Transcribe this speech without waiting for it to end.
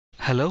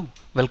Hello,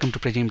 welcome to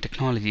Pragim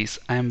Technologies.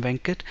 I am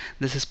Venkat.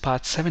 This is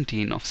part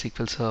 17 of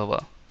SQL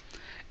Server.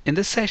 In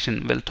this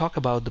session, we'll talk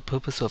about the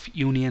purpose of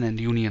union and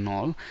union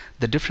all,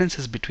 the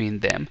differences between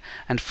them,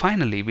 and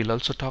finally, we'll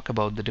also talk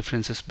about the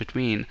differences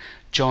between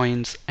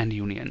joins and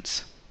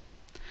unions.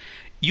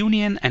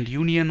 Union and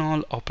union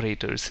all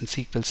operators in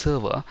SQL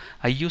Server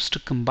are used to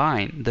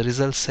combine the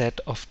result set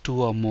of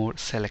two or more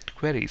select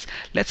queries.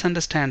 Let's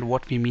understand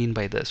what we mean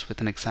by this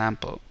with an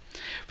example.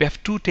 We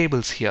have two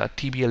tables here,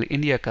 TBL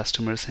India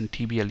customers and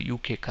TBL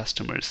UK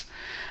customers.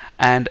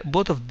 And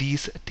both of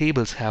these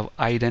tables have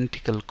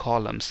identical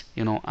columns,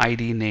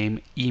 ID,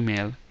 name,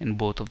 email in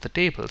both of the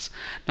tables.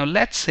 Now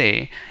let's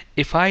say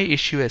if I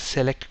issue a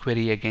select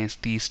query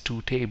against these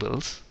two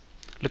tables,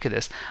 look at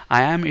this,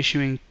 I am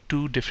issuing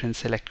two different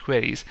select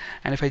queries,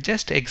 and if I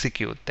just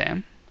execute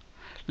them,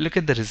 look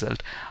at the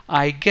result.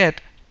 I get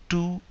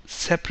two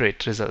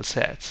separate result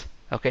sets.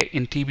 Okay,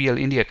 in TBL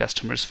India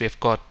customers we have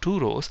got two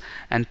rows,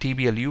 and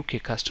TBL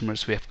UK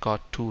customers we have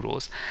got two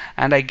rows,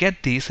 and I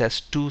get these as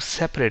two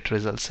separate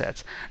result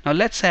sets. Now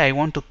let's say I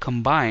want to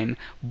combine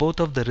both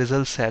of the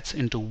result sets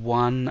into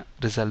one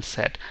result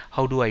set.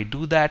 How do I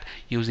do that?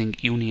 Using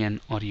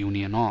union or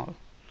union all.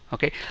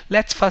 Okay,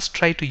 let's first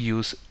try to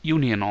use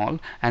union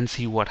all and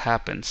see what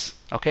happens.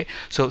 Okay,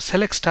 so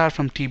select star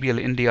from TBL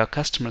India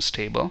customers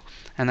table,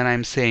 and then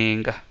I'm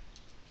saying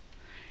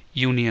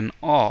union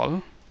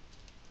all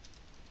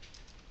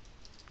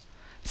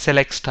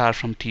select star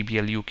from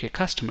TBL UK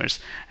customers,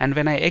 and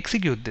when I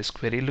execute this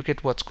query, look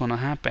at what's going to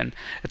happen.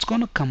 It's going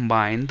to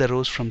combine the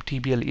rows from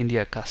TBL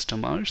India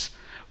customers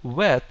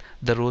with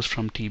the rows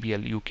from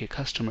TBL UK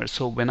customers.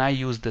 So when I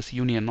use this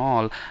union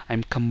all,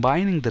 I'm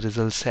combining the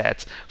result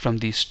sets from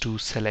these two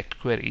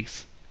select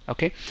queries.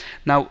 Okay,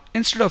 now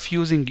instead of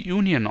using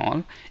union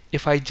all,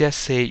 if I just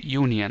say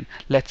union,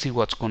 let's see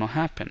what's going to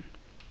happen.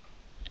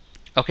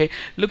 Okay,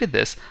 look at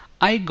this,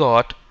 I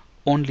got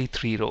only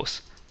 3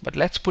 rows. But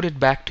let's put it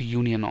back to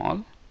union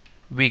all.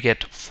 We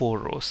get 4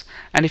 rows.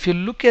 And if you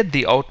look at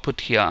the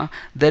output here,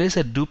 there is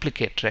a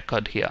duplicate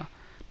record here.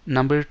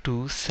 Number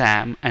 2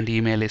 Sam and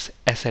email is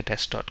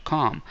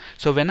s@s.com.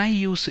 So when I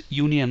use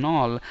union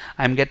all,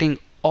 I'm getting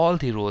all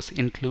the rows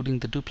including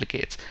the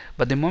duplicates.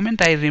 But the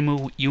moment I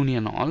remove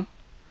union all,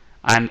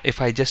 and if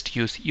I just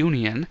use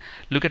union,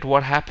 look at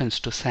what happens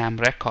to Sam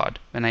record.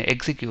 When I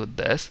execute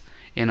this,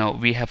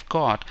 we have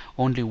got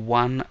only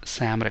one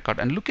Sam record,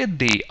 and look at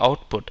the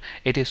output,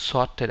 it is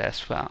sorted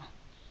as well.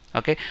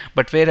 Okay,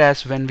 but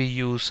whereas when we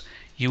use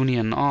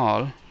union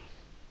all,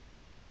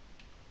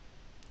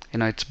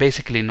 it's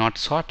basically not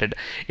sorted.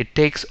 It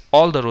takes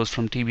all the rows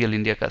from TBL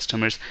India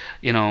customers,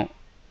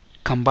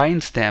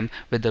 combines them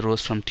with the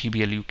rows from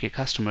TBL UK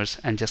customers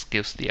and just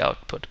gives the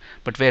output.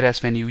 But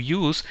whereas when you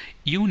use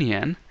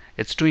union,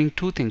 it's doing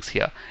two things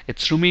here.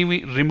 It's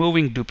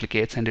removing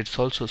duplicates, and it's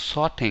also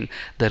sorting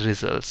the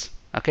results.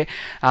 Okay,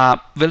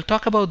 we'll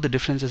talk about the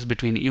differences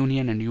between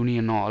union and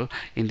union all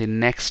in the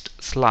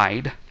next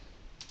slide.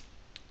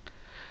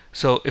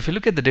 So if you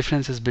look at the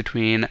differences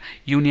between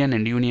union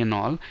and union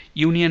all,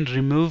 union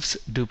removes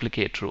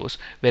duplicate rows,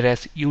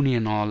 whereas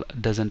union all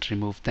doesn't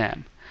remove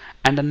them.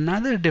 And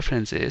another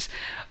difference is,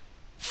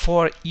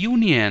 for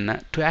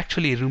union to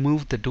actually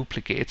remove the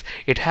duplicates,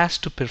 it has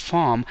to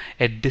perform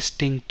a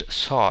distinct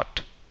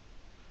sort,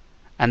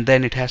 and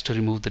then it has to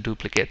remove the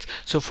duplicates.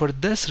 So for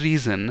this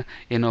reason,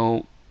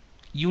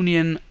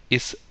 union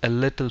is a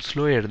little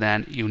slower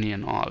than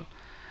union all.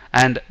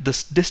 And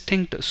this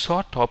distinct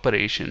sort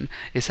operation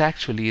is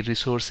actually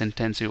resource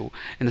intensive,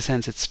 in the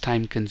sense it's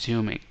time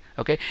consuming.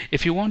 Okay,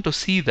 if you want to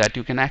see that,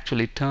 you can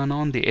actually turn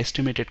on the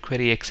estimated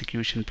query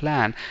execution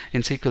plan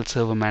in SQL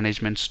Server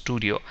Management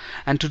Studio.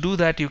 And to do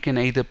that, you can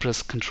either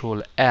press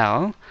Ctrl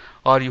L,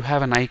 or you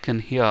have an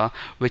icon here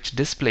which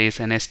displays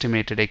an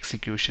estimated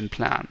execution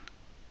plan.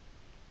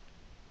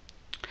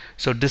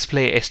 So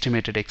display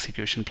estimated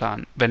execution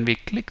plan. When we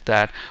click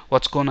that,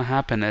 what's going to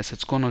happen is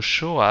it's going to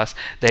show us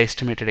the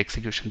estimated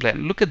execution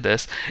plan. Look at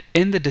this.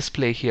 In the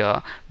display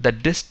here, the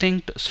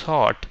distinct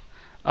sort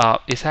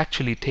is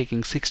actually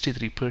taking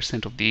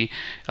 63% of the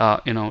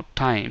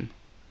time.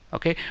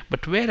 Okay,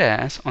 but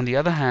whereas on the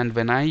other hand,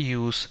 when I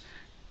use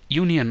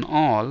union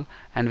all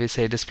and we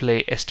say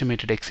display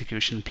estimated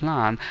execution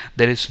plan,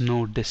 there is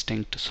no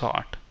distinct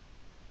sort.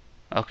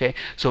 Okay,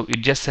 so it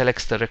just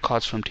selects the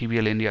records from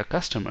TBL India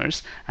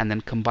customers and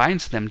then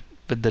combines them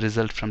with the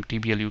result from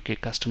TBL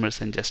UK customers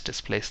and just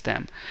displays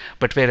them.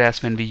 But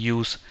whereas when we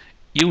use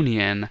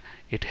union,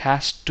 it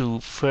has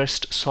to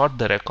first sort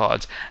the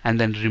records and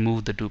then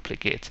remove the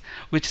duplicates,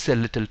 which is a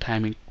little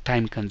time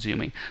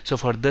consuming. So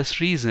for this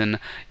reason,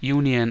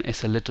 union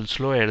is a little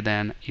slower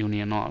than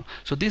union all.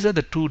 So these are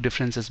the two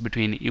differences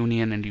between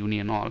union and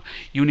union all.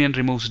 Union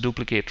removes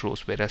duplicate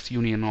rows, whereas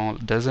union all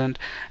doesn't,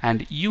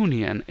 and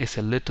union is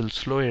a little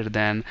slower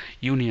than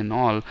union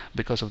all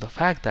because of the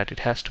fact that it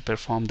has to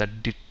perform that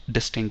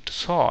distinct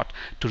sort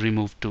to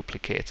remove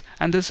duplicates.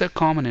 And this is a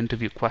common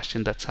interview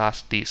question that's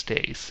asked these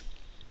days.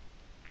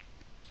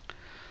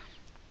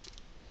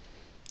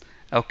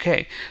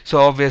 Okay, so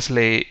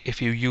obviously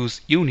if you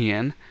use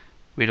union,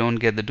 we don't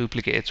get the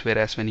duplicates,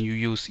 whereas when you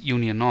use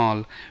union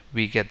all,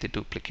 we get the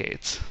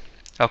duplicates.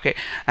 Okay,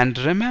 and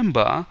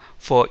remember,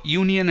 for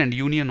union and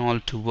union all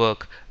to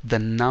work, the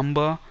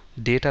number,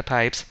 data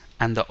types,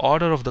 and the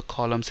order of the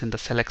columns in the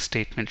select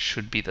statement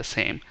should be the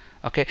same.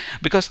 Okay,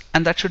 because,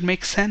 and that should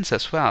make sense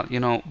as well.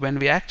 When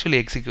we actually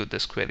execute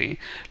this query,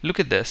 look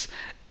at this.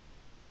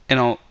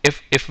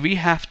 If we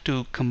have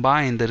to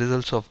combine the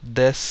results of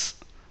this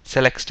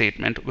select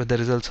statement with the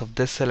results of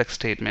this select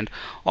statement,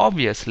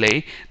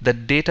 obviously the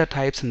data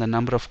types and the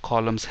number of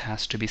columns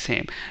has to be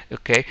same.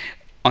 Okay,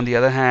 on the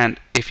other hand,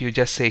 if you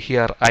just say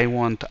here I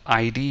want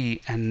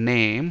ID and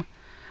name,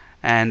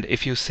 and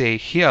if you say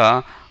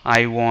here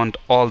I want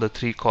all the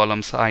three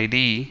columns,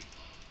 ID,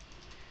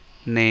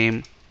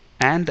 name,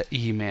 and the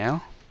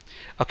email.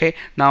 Okay,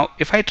 now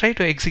if I try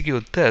to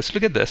execute this,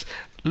 look at this.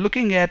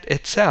 Looking at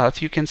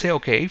itself, you can say,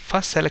 okay,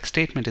 first select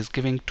statement is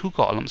giving 2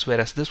 columns,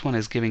 whereas this one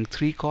is giving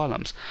 3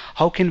 columns.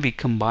 How can we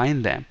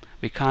combine them?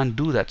 We can't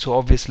do that. So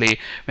obviously,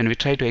 when we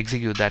try to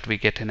execute that, we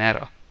get an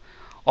error.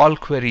 All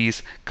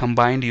queries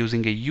combined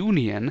using a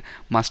union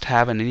must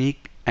have an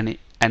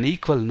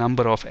equal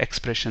number of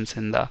expressions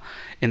in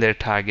their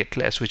target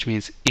list, which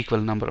means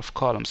equal number of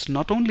columns.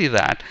 Not only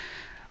that,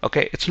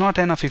 okay, it's not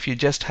enough if you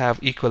just have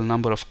equal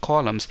number of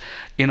columns.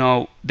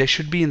 They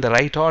should be in the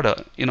right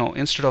order.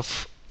 Instead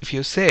of, if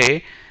you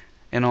say,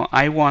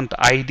 I want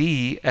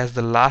ID as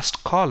the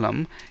last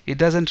column, it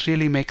doesn't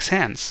really make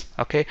sense.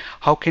 Okay,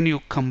 how can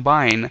you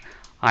combine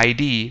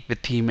ID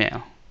with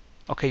email?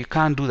 Okay, you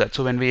can't do that.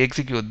 So when we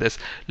execute this,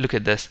 look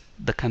at this,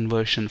 the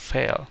conversion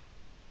fail.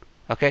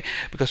 Okay,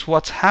 because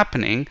what's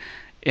happening,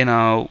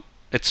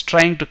 it's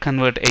trying to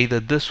convert either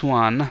this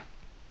one,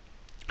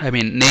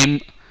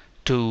 name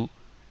to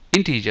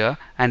integer,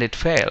 and it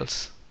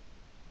fails.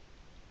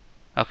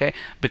 Okay,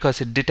 because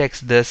it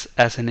detects this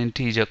as an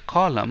integer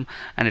column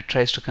and it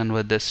tries to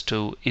convert this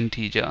to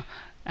integer,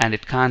 and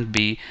it can't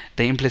be.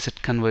 The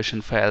implicit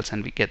conversion fails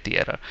and we get the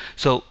error.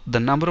 So the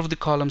number of the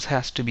columns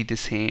has to be the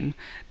same,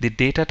 the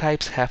data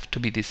types have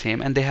to be the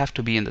same, and they have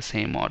to be in the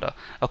same order.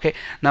 Okay,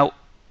 now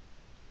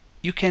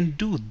you can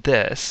do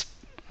this.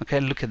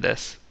 Okay, look at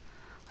this.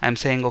 I'm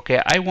saying,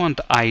 okay, I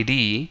want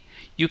ID.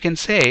 You can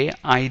say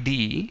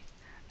ID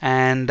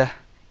and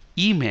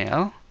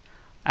email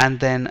and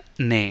then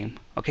name.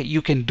 Okay,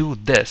 you can do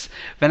this.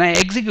 When I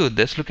execute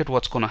this, look at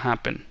what's going to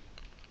happen.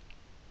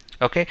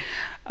 Okay,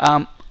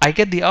 I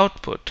get the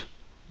output,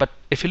 but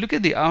if you look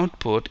at the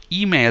output,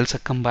 emails are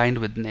combined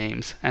with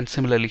names, and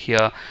similarly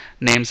here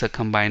names are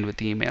combined with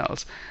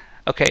emails.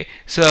 Okay,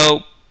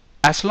 so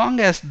as long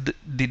as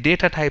the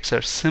data types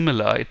are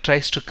similar, it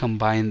tries to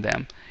combine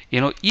them.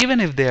 Even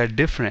if they are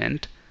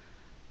different,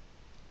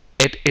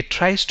 it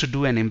tries to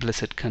do an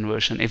implicit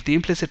conversion. If the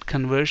implicit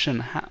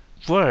conversion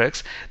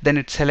works, then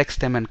it selects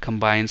them and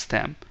combines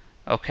them.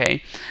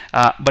 Okay,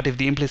 but if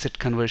the implicit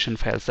conversion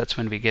fails, that's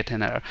when we get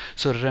an error.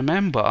 So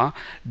remember,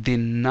 the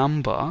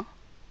number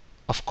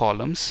of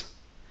columns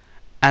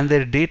and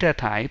their data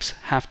types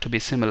have to be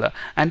similar,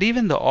 and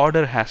even the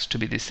order has to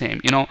be the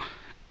same.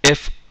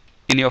 If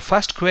in your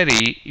first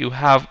query you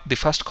have the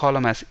first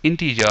column as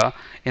integer,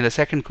 in the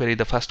second query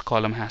the first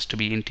column has to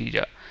be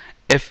integer.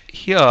 If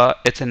here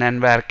it's an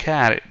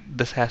nvar_char,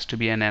 this has to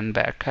be an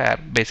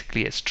nvar_char,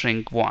 basically a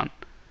string one,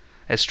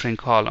 a string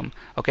column.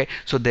 Okay,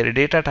 so their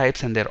data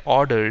types and their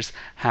orders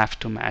have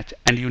to match,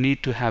 and you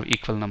need to have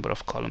equal number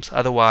of columns.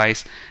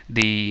 Otherwise,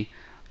 the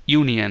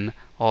union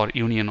or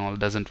union all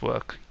doesn't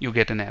work. You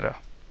get an error.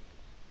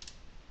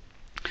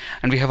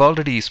 And we have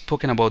already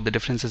spoken about the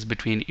differences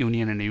between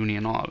union and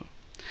union all.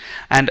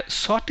 And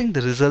sorting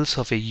the results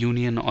of a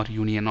union or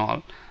union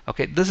all.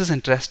 Okay, this is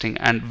interesting,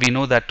 and we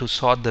know that to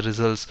sort the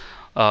results,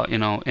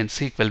 in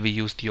SQL we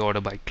use the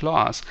order by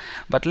clause.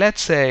 But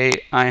let's say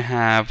I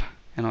have,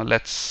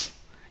 let's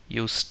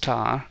use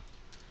star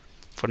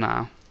for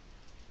now.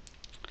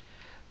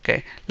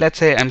 Okay, let's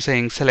say I'm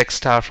saying select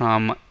star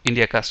from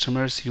India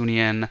customers,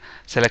 union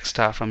select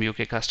star from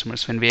UK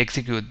customers. When we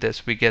execute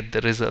this, we get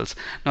the results.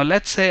 Now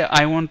let's say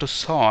I want to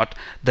sort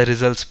the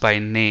results by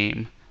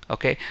name.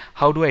 Okay,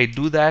 how do I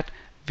do that?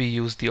 We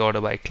use the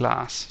order by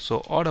class. So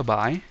order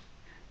by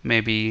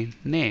maybe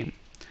name.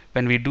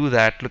 When we do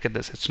that, look at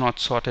this, it's not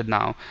sorted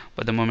now,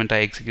 but the moment I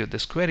execute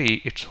this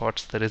query, it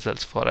sorts the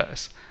results for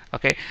us.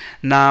 Okay,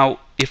 now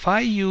if I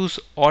use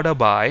order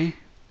by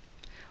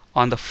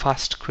on the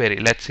first query,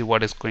 let's see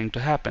what is going to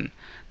happen.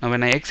 Now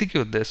when I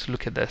execute this,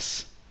 look at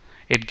this,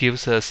 it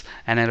gives us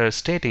an error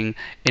stating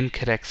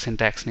incorrect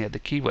syntax near the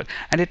keyword,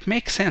 and it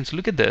makes sense.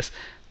 Look at this.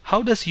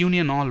 How does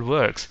union all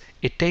works?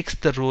 It takes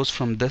the rows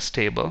from this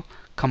table,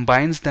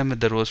 combines them with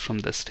the rows from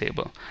this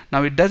table.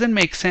 Now it doesn't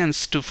make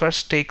sense to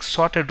first take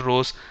sorted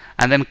rows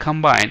and then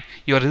combine.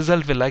 Your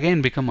result will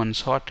again become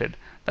unsorted.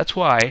 That's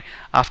why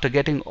after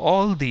getting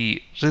all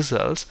the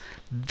results,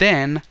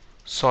 then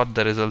sort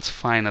the results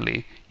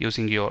finally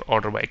using your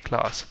order by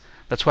clause.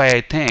 That's why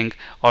I think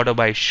order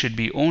by should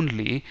be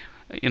only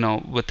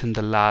within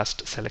the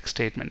last select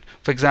statement.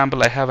 For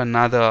example, I have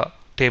another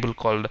table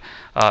called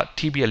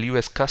TBL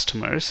US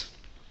customers.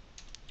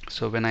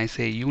 So when I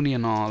say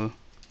union all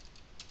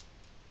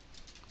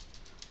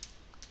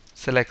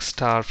select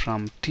star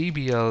from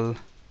TBL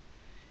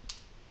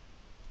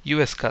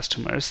US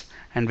customers,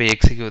 and we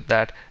execute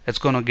that, it's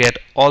going to get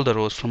all the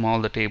rows from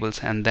all the tables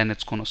and then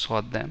it's going to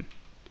sort them.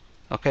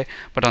 Okay,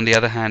 but on the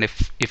other hand,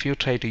 if you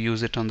try to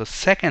use it on the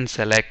second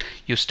select,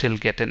 you still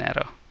get an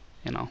error,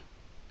 you know.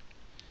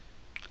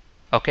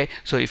 Okay,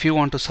 so if you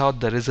want to sort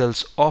the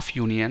results of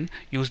union,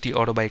 use the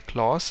order by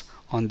clause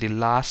on the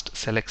last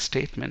select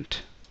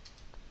statement,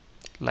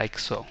 like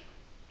so.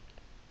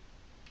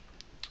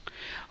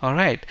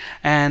 Alright,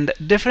 and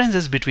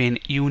differences between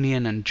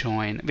union and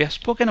join. We have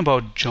spoken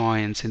about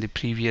joins in the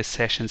previous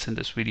sessions in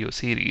this video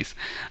series.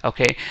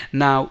 Okay,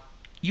 now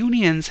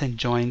unions and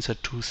joins are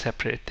two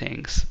separate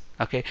things.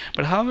 Okay,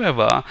 but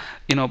however,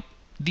 you know,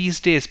 these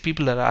days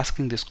people are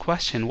asking this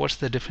question: what's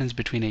the difference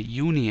between a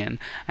union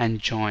and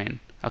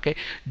join? Okay,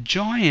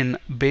 join,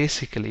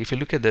 basically, if you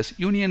look at this,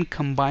 union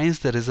combines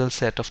the result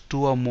set of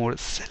two or more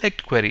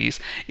select queries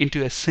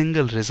into a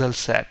single result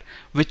set,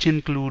 which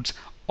includes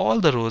all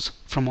the rows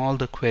from all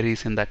the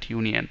queries in that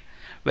union.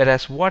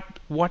 Whereas what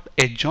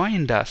a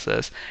join does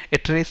is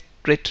it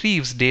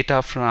retrieves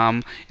data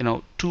from, you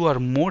know, two or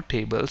more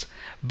tables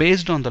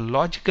based on the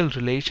logical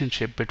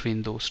relationship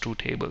between those two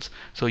tables.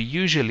 So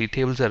usually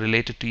tables are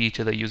related to each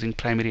other using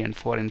primary and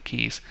foreign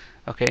keys.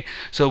 Okay,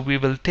 so we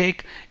will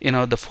take, you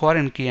know, the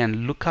foreign key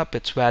and look up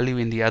its value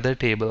in the other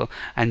table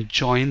and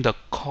join the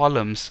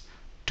columns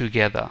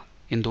together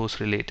in those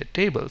related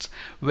tables.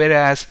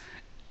 Whereas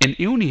in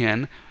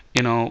union,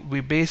 you know, we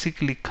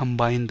basically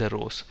combine the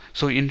rows.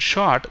 So in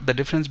short, the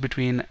difference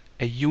between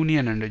a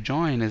union and a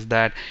join is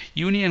that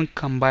union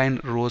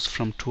combine rows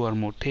from two or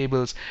more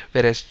tables,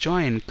 whereas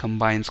join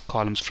combines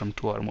columns from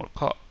two or more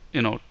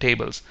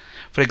tables.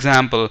 For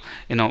example,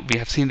 you know, we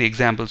have seen the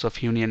examples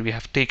of union. We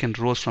have taken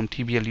rows from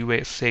TBL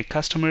USA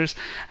customers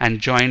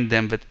and joined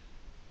them with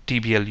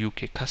TBL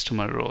UK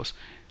customer rows.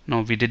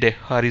 Now we did a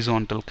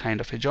horizontal kind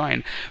of a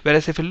join.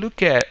 Whereas if you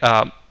look at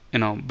you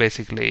know,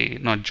 basically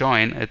not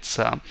join, it's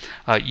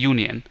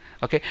union.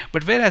 Okay,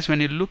 but whereas when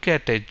you look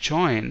at a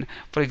join,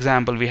 for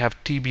example, we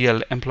have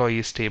TBL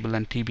employees table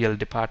and TBL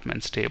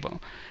departments table.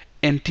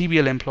 In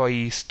TBL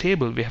employees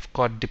table, we have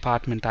got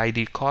department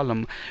ID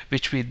column,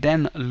 which we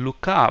then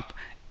look up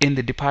in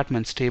the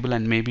departments table,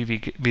 and maybe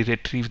we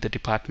retrieve the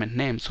department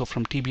name. So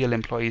from TBL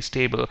employees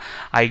table,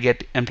 I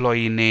get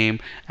employee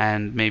name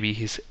and maybe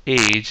his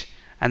age,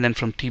 and then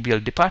from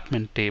TBL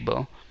department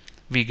table,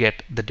 we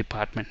get the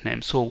department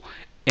name. So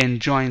in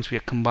joins, we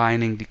are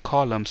combining the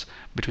columns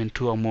between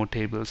two or more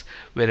tables,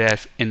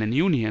 whereas in a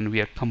union, we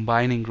are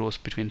combining rows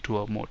between two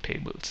or more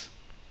tables.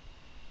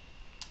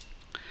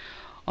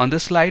 On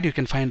this slide, you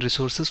can find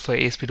resources for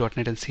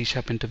ASP.NET and C#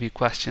 interview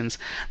questions.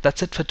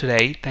 That's it for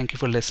today. Thank you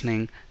for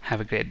listening.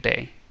 Have a great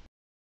day.